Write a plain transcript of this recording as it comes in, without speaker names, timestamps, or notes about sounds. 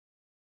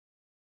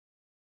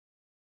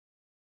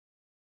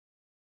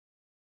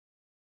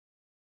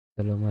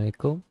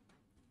Assalamualaikum.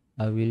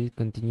 I will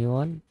continue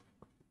on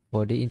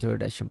for the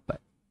introduction part.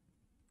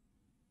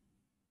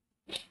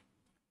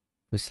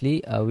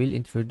 Firstly, I will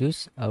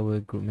introduce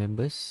our group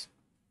members,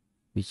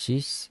 which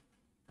is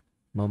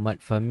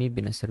Muhammad Fahmi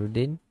bin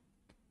Nasaruddin,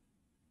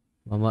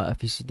 Muhammad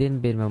Afisuddin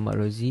bin Muhammad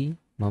Rozi,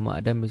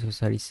 Muhammad Adam bin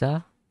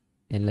Susarisa,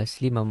 and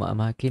lastly Muhammad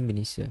Ahmad Hakim bin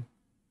Isa.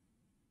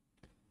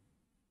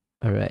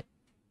 Alright.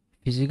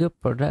 Physical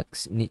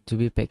products need to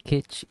be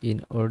packaged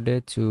in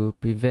order to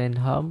prevent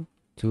harm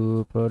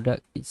to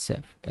product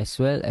itself, as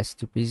well as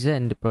to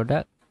present the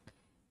product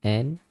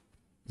and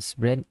its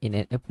brand in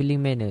an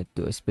appealing manner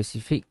to a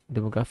specific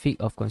demographic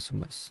of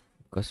consumers.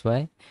 Because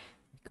why?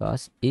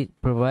 Because it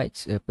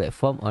provides a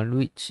platform on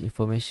which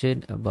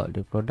information about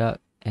the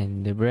product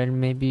and the brand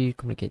may be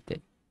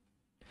communicated.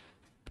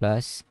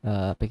 Plus,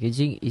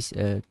 packaging is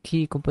a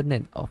key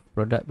component of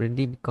product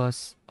branding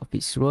because of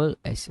its role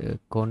as a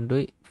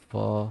conduit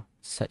for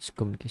such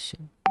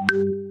communication.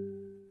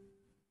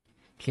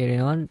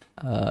 Carrying on,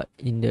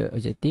 in the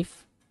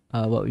objective,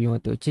 what we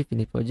want to achieve in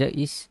the project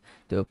is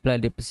to apply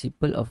the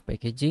principle of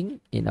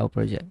packaging in our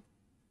project.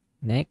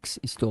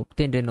 Next is to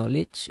obtain the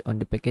knowledge on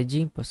the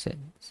packaging process.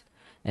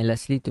 And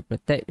lastly, to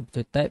protect the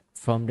prototype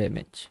from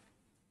damage.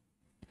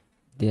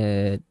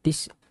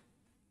 This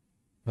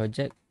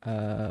project,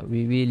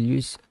 we will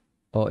use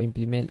or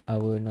implement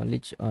our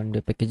knowledge on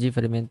the packaging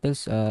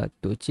fundamentals to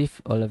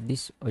achieve all of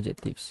these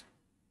objectives.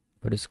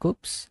 For the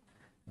scopes,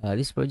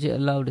 this project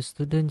allows the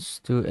students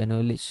to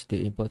acknowledge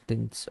the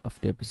importance of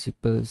the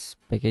principles,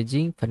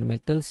 packaging,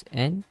 fundamentals,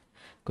 and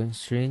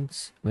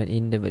constraints when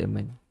in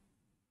development.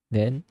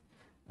 Then,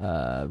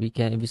 we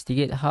can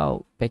investigate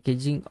how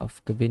packaging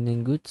of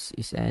convenient goods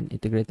is an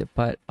integrated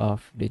part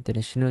of the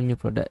international new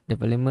product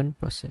development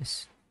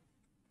process.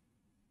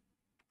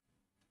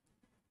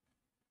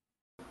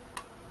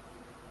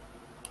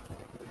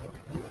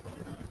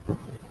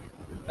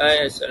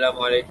 Hi,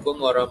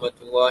 Assalamualaikum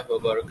warahmatullahi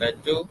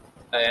wabarakatuh.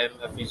 I am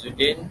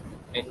Hafizuddin,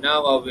 and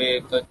now I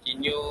will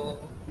continue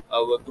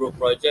our group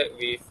project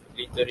with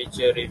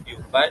literature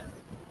review part.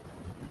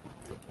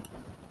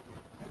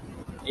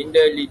 In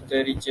the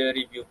literature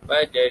review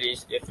part, there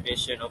is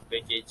definition of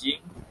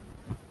packaging.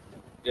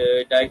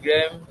 The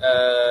diagram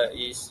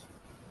is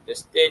the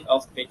state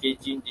of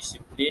packaging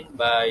discipline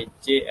by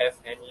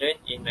J.F. Hanlon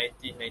in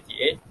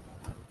 1998.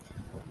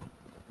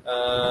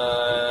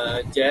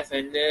 Jeff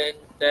Hanlon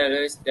tells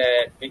us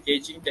that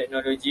packaging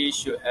technology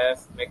should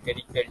have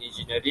mechanical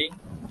engineering,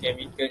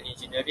 chemical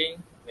engineering,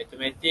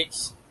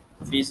 mathematics,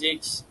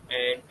 physics,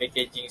 and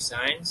packaging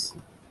science.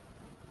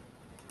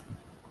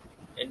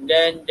 And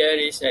then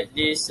there is at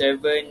least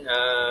 7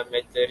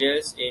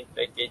 materials in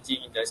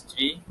packaging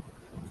industry.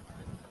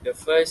 The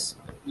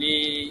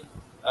firstly,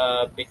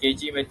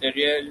 packaging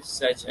materials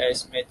such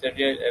as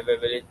material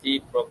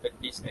availability,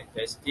 properties, and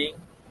testing.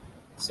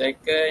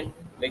 Second,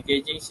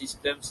 packaging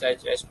systems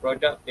such as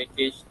product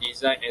package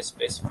design and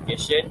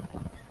specification.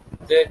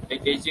 Third,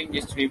 packaging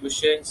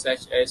distribution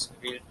such as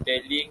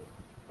retailing,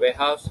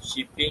 warehouse,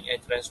 shipping,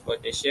 and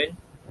transportation.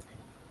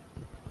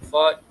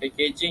 Fourth,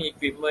 packaging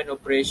equipment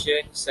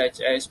operation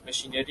such as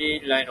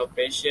machinery, line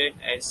operation,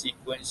 and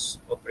sequence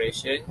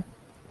operation.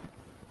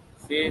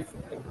 Fifth,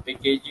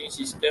 packaging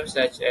systems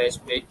such as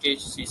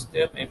package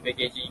system and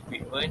packaging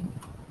equipment.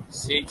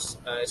 Sixth,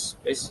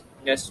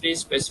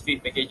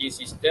 industry-specific packaging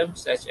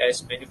systems such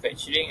as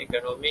manufacturing,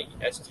 economic,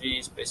 industry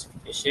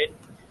specification.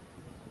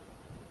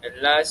 And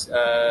last,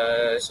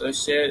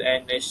 social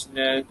and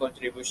national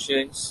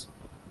contributions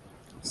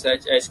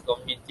such as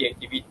community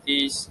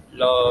activities,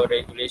 law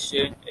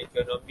regulation,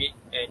 economic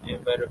and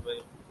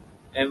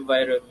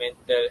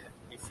environmental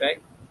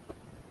effect.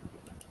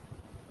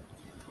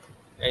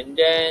 And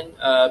then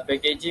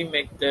packaging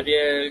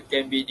material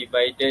can be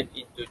divided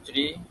into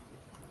 3.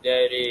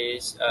 There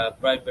is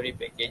primary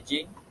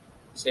packaging,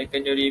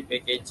 secondary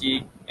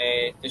packaging,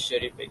 and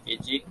tertiary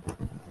packaging.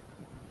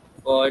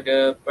 For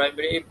the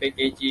primary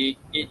packaging,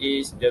 it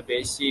is the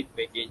basic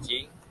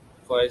packaging.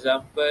 For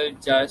example,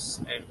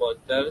 jars and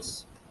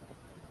bottles.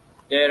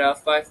 There are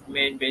 5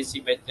 main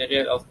basic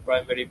material of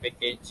primary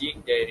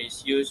packaging that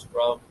is used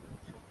from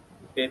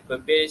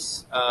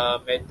paper-based,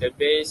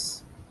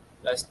 metal-based,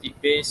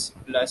 plastic-based,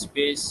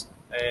 glass-based,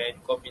 and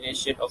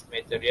combination of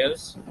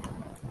materials.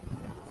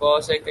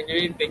 For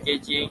secondary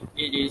packaging,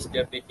 it is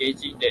the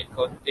packaging that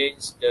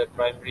contains the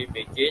primary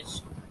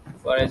package.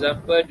 For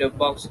example, the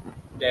box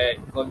that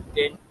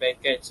contains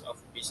packets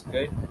of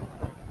biscuit.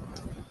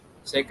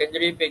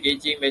 Secondary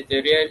packaging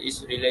material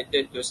is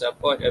related to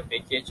support a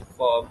package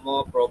for a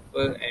more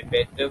proper and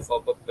better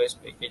for purpose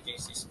packaging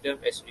system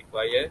as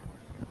required.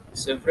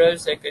 Several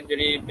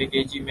secondary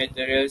packaging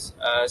materials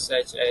are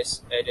such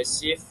as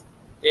adhesive,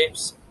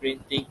 tapes,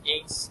 printing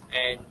inks,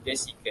 and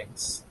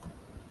desiccants.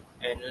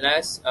 And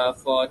last,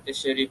 for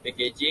tertiary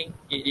packaging,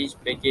 it is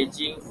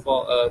packaging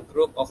for a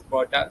group of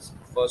products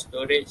for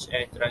storage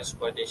and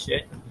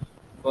transportation.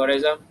 For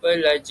example,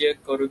 larger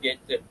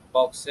corrugated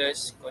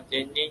boxes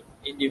containing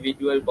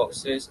individual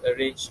boxes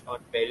arranged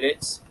on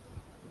pallets,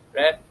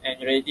 wrapped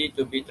and ready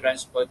to be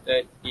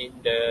transported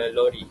in the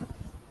lorry.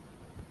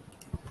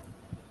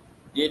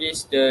 Here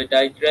is the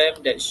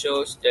diagram that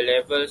shows the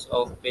levels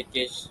of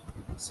package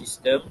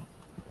system.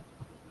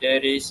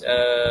 There is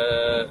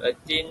a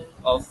tin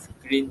of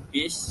green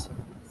peas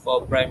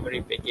for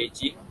primary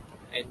packaging,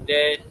 and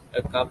then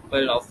a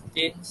couple of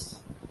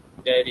tins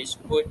that is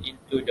put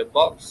into the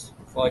box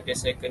for the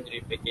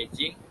secondary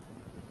packaging.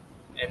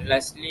 And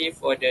lastly,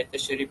 for the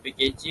tertiary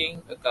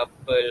packaging, a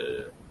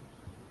couple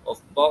of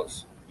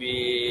box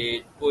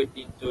we put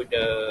into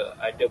the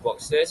other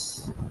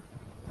boxes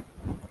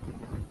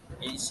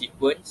in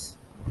sequence.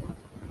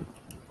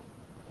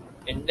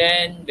 And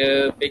then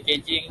the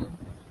packaging,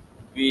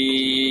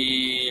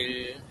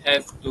 we'll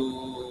have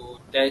to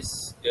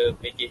test the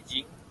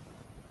packaging.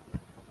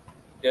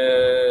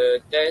 The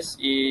test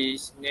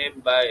is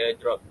named by a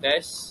drop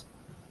test.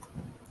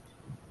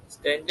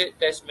 Standard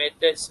test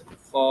methods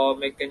for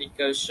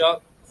mechanical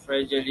shock,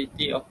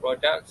 fragility of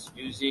products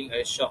using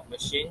a shock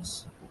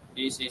machines.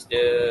 This is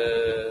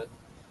the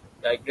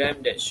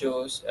diagram that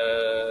shows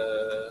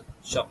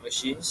shock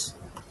machines.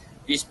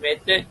 These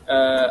methods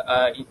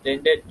are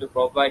intended to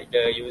provide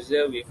the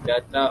user with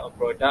data on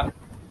product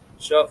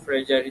shock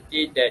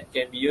fragility that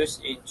can be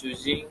used in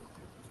choosing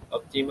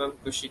optimum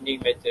cushioning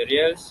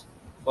materials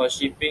for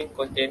shipping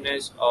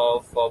containers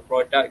or for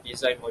product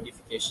design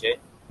modification.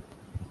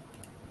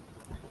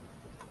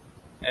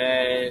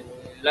 And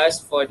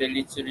last, for the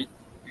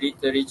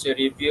literature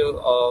review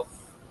of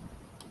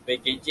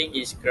packaging,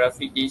 is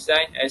graphic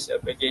design as a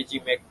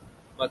packaging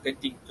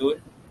marketing tool.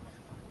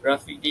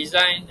 Graphic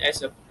design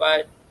as a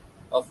part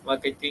of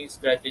marketing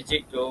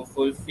strategy to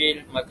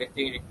fulfill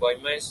marketing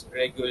requirements,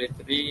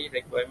 regulatory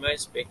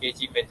requirements,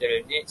 packaging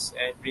material needs,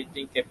 and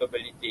printing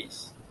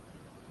capabilities.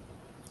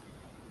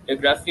 The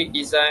graphic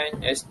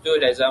design as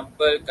tool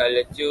example: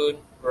 color tune,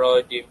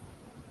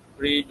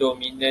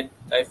 predominant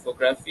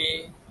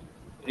typography,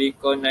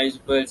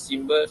 recognizable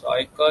symbols or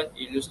icon,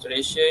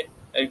 illustration,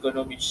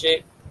 ergonomic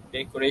shape,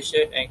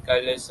 decoration, and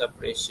color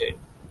separation.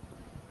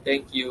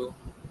 Thank you.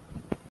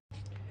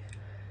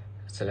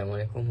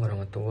 Assalamualaikum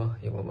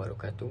warahmatullahi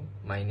wabarakatuh.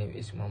 My name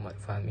is Muhammad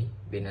Fahmi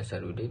bin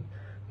Nasaruddin.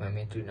 My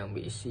matric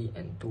number is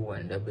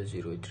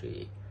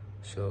CN21003.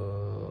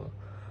 So,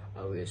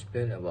 I will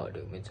explain about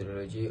the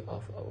methodology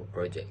of our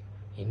project.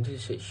 In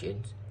this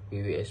section,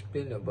 we will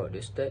explain about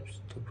the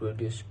steps to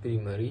produce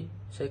primary,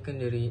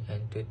 secondary,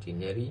 and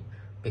tertiary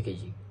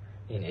packaging.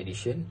 In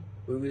addition,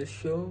 we will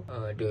show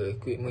the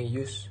equipment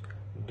used,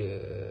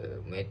 the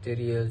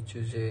material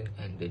chosen,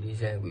 and the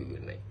design we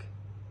will make.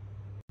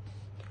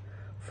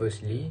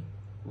 Firstly,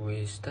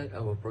 we start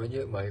our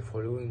project by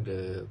following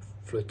the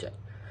flowchart.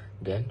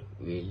 Then,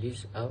 we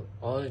list out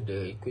all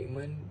the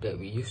equipment that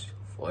we use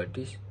for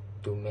this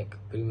to make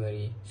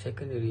primary,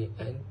 secondary,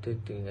 and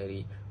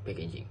tertiary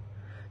packaging.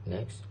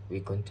 Next,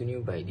 we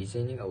continue by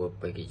designing our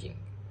packaging.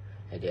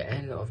 At the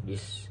end of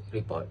this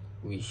report,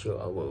 we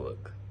show our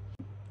work.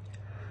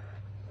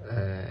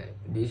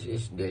 This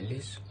is the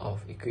list of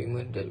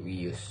equipment that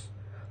we use: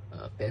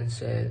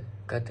 pencil,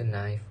 cutter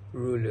knife,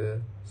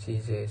 ruler,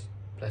 scissors,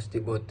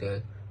 plastic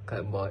bottle,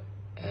 cardboard,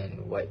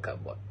 and white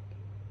cardboard.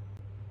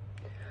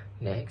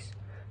 Next,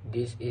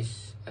 this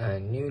is a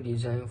new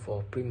design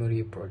for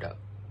primary product.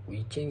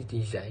 We change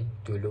design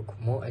to look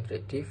more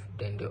attractive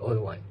than the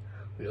old one.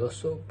 We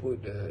also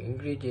put the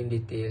ingredient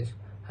details,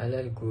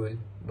 halal gold,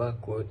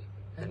 barcode,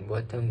 and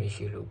bottom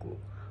Malaysia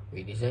logo.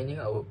 We designing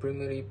our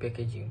primary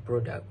packaging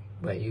product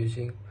by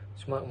using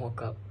Smart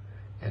Mockup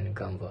and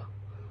Canva.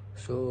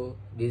 So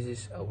this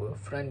is our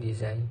front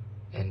design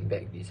and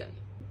back design.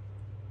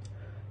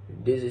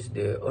 This is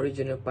the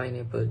original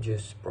pineapple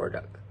juice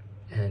product,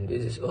 and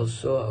this is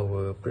also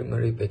our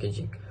primary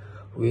packaging.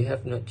 We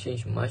have not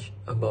changed much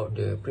about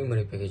the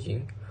primary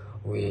packaging.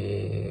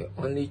 We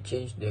only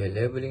changed the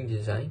labeling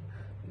design,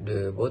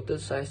 the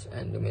bottle size,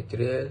 and the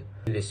material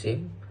the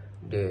same.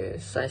 The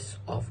size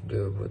of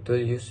the bottle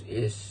used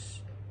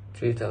is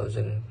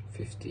 3050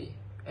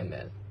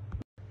 ml.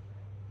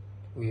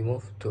 We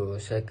move to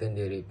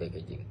secondary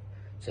packaging.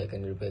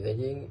 Secondary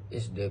packaging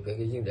is the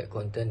packaging that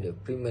contains the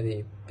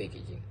primary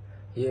packaging.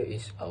 Here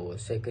is our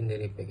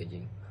secondary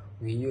packaging.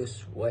 We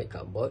use white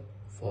cardboard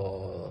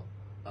for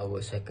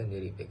our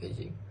secondary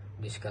packaging.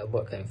 This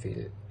cardboard can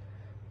fill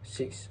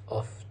 6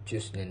 of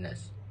juice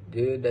nanas.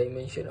 The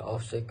dimension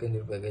of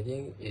secondary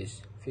packaging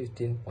is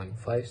 15.5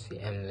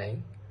 cm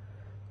length,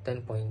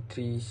 10.3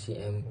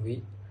 cm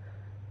width,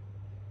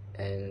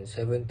 and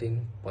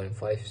 17.5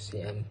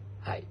 cm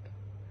height.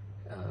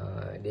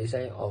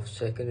 Design of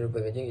secondary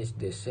packaging is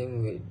the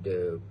same with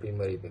the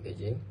primary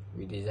packaging.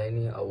 We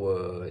designing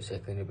our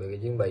secondary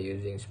packaging by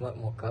using Smart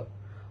Mockup,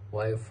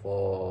 while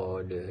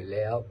for the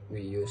layout we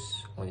use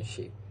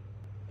Onshape.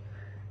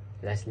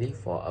 Lastly,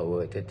 for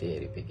our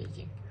tertiary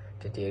packaging.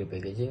 Tertiary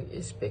packaging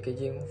is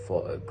packaging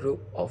for a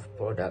group of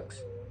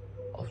products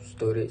of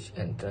storage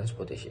and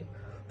transportation.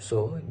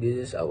 So this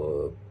is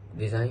our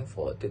design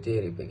for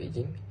tertiary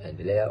packaging and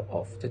the layout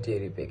of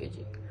tertiary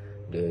packaging.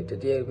 The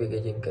tertiary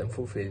packaging can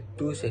fulfill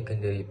 2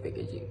 secondary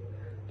packaging.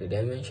 The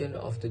dimension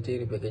of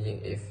tertiary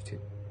packaging is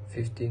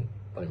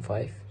 15.5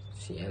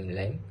 cm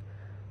length,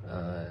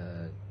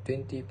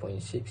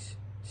 20.6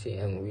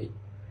 cm width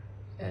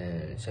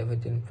and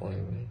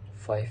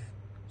 17.5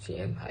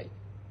 cm height.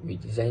 We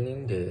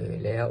designing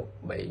the layout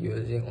by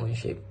using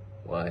Onshape,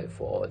 while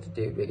for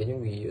alternative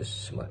packaging we use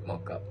Smart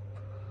Mockup.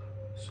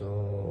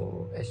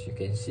 So as you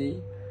can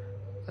see,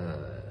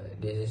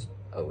 this is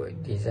our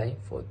design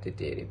for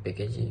tertiary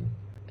packaging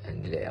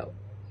and layout.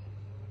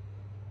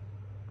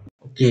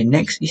 Okay,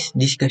 next is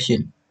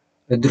discussion.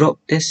 A drop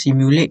test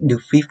simulates the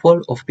free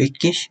fall of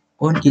package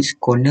on its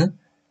corner,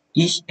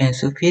 edge and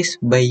surface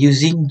by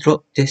using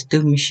drop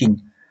tester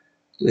machine.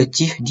 To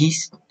achieve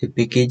this, the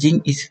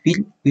packaging is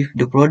filled with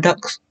the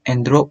products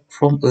and dropped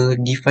from a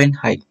defined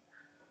height.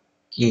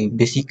 Okay,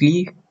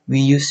 basically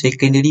we use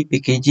secondary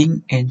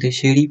packaging and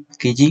tertiary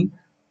packaging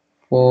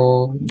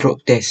for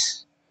drop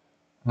test.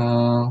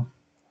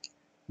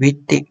 We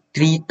take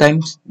 3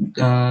 times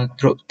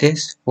drop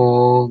test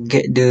for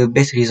get the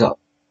best result.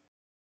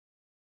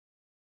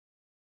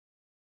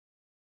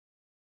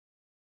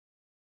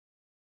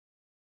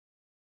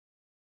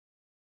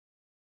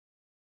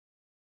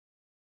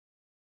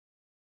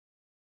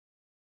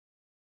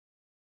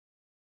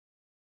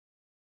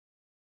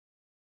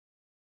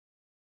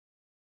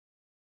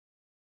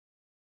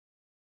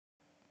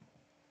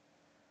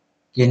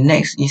 Okay,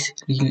 next is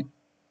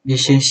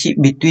relationship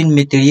between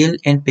material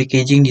and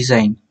packaging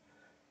design.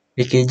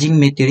 Packaging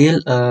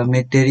material are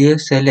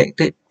materials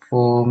selected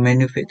for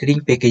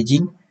manufacturing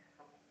packaging,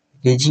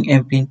 packaging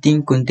and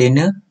printing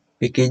container,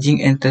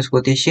 packaging and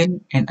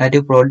transportation, and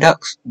other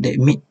products that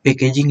meet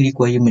packaging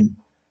requirement.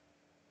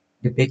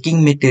 The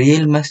packing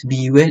material must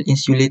be well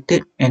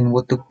insulated and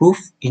waterproof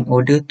in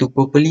order to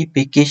properly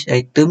package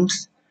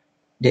items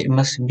that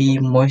must be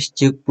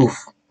moisture proof.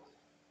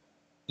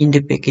 In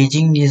the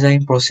packaging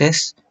design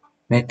process,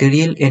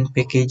 material and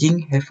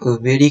packaging have a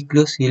very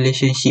close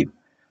relationship,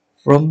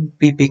 from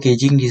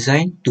pre-packaging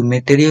design to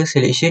material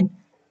selection,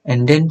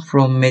 and then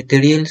from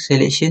material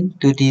selection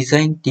to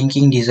design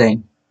thinking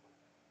design.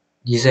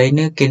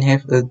 Designer can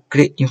have a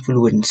great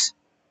influence.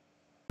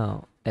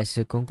 Now, as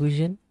a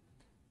conclusion,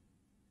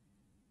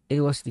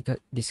 it was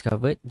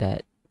discovered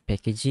that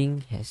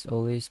packaging has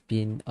always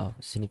been of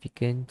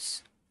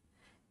significance.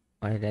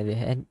 On the other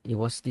hand, it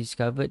was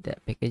discovered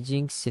that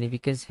packaging's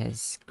significance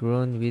has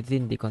grown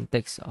within the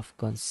context of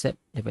concept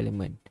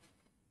development,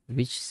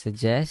 which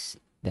suggests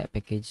that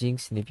packaging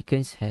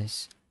significance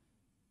has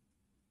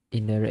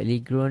indirectly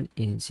grown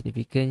in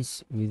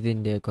significance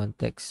within the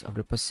context of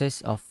the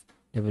process of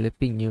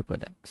developing new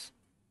products.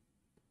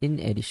 In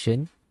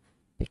addition,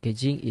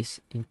 packaging is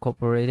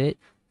incorporated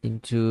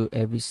into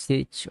every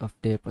stage of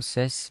the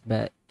process,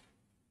 but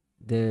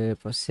the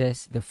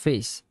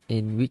phase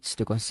in which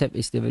the concept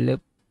is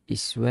developed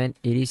is when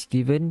it is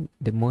given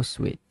the most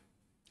weight.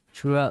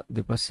 Throughout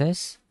the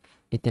process,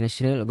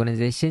 international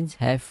organizations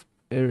have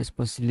a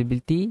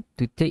responsibility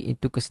to take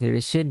into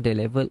consideration the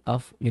level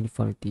of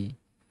uniformity.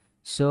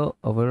 So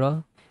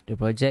overall, the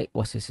project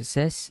was a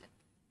success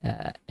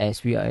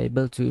as we are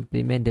able to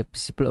implement the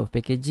principle of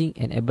packaging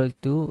and able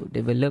to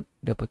develop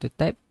the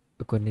prototype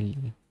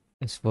accordingly.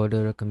 As for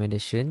the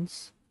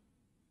recommendations,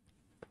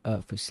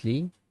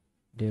 firstly,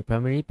 the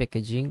primary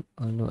packaging,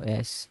 or known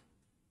as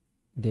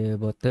the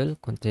bottle,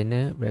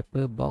 container,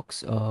 wrapper,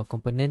 box, or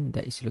component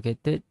that is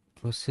located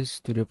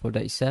closest to the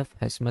product itself,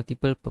 has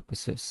multiple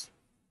purposes.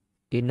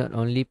 It not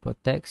only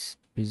protects,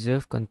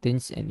 preserves,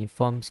 contains, and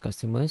informs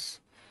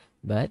customers,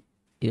 but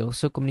it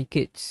also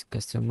communicates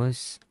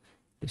customers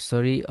the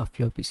story of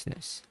your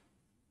business.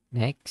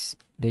 Next,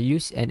 the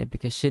use and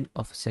application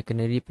of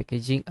secondary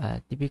packaging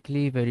are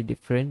typically very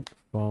different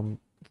from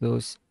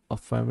those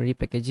of primary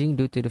packaging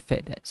due to the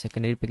fact that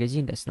secondary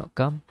packaging does not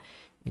come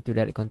into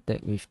direct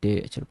contact with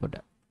the actual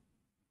product.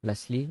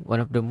 Lastly, one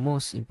of the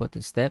most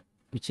important steps,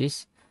 which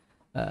is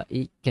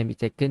it can be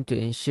taken to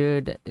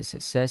ensure that the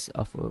success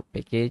of a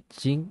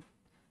packaging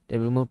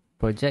development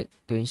project,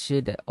 to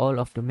ensure that all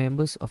of the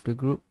members of the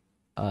group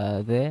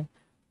are there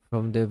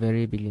from the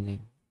very beginning.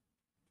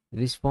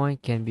 This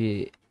point can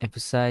be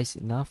emphasized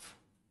enough.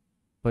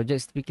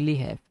 Projects typically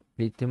have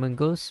predetermined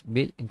goals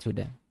built into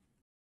them.